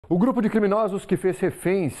O grupo de criminosos que fez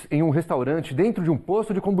reféns em um restaurante dentro de um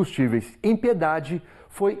posto de combustíveis em Piedade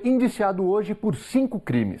foi indiciado hoje por 5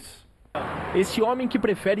 crimes. Esse homem, que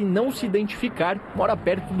prefere não se identificar, mora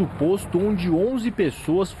perto do posto onde 11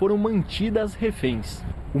 pessoas foram mantidas reféns.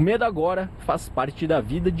 O medo agora faz parte da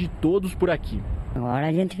vida de todos por aqui. Agora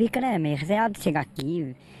a gente fica, meio receado de chegar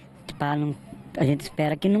aqui. A gente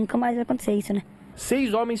espera que nunca mais vai acontecer isso, né?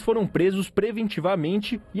 6 homens foram presos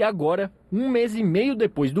preventivamente e agora, 1 mês e meio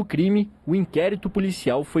depois do crime, o inquérito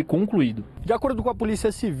policial foi concluído. De acordo com a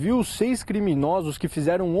Polícia Civil, 6 criminosos que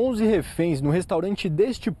fizeram 11 reféns no restaurante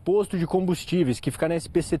deste posto de combustíveis, que fica na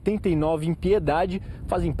SP 79 em Piedade,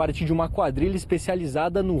 fazem parte de uma quadrilha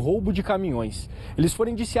especializada no roubo de caminhões. Eles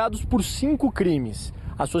foram indiciados por 5 crimes: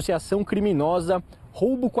 associação criminosa,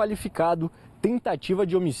 roubo qualificado, tentativa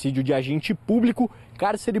de homicídio de agente público,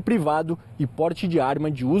 cárcere privado e porte de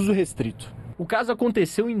arma de uso restrito. O caso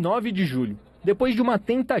aconteceu em 9 de julho. Depois de uma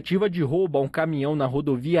tentativa de roubo a um caminhão na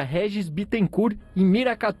rodovia Regis Bittencourt, em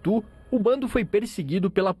Miracatu, o bando foi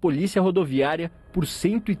perseguido pela Polícia Rodoviária por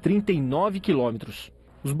 139 quilômetros.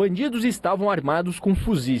 Os bandidos estavam armados com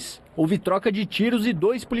fuzis. Houve troca de tiros e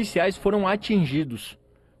 2 policiais foram atingidos.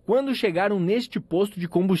 Quando chegaram neste posto de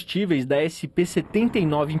combustíveis da SP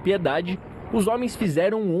 79 em Piedade, os homens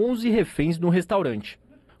fizeram 11 reféns no restaurante.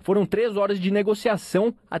 Foram 3 horas de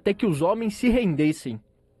negociação até que os homens se rendessem.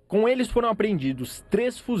 Com eles foram apreendidos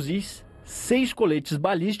 3 fuzis, 6 coletes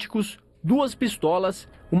balísticos, 2 pistolas,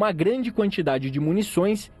 uma grande quantidade de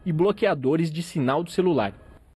munições e bloqueadores de sinal do celular.